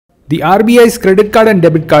The RBI's credit card and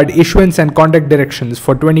debit card issuance and conduct directions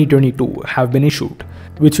for 2022 have been issued,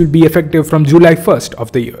 which will be effective from July 1st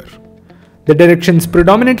of the year. The directions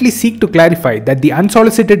predominantly seek to clarify that the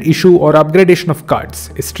unsolicited issue or upgradation of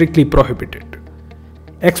cards is strictly prohibited.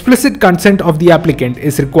 Explicit consent of the applicant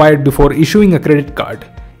is required before issuing a credit card,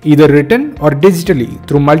 either written or digitally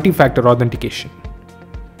through multi-factor authentication.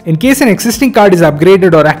 In case an existing card is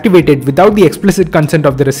upgraded or activated without the explicit consent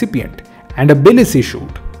of the recipient and a bill is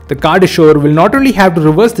issued, the card issuer will not only have to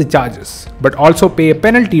reverse the charges, but also pay a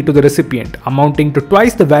penalty to the recipient amounting to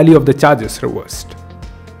twice the value of the charges reversed.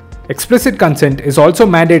 Explicit consent is also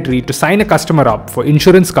mandatory to sign a customer up for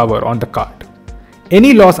insurance cover on the card.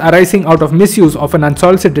 Any loss arising out of misuse of an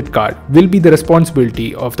unsolicited card will be the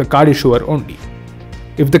responsibility of the card issuer only.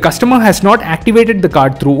 If the customer has not activated the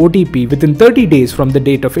card through OTP within 30 days from the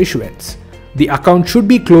date of issuance, the account should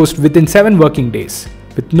be closed within 7 working days,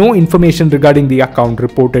 with no information regarding the account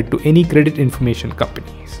reported to any credit information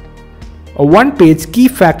companies. A one-page key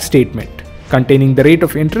fact statement containing the rate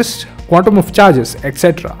of interest, quantum of charges,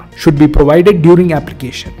 etc. should be provided during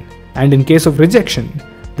application, and in case of rejection,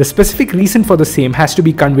 the specific reason for the same has to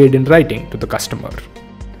be conveyed in writing to the customer.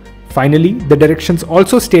 Finally, the directions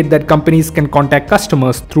also state that companies can contact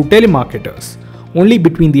customers through telemarketers only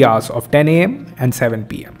between the hours of 10 a.m. and 7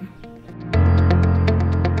 p.m.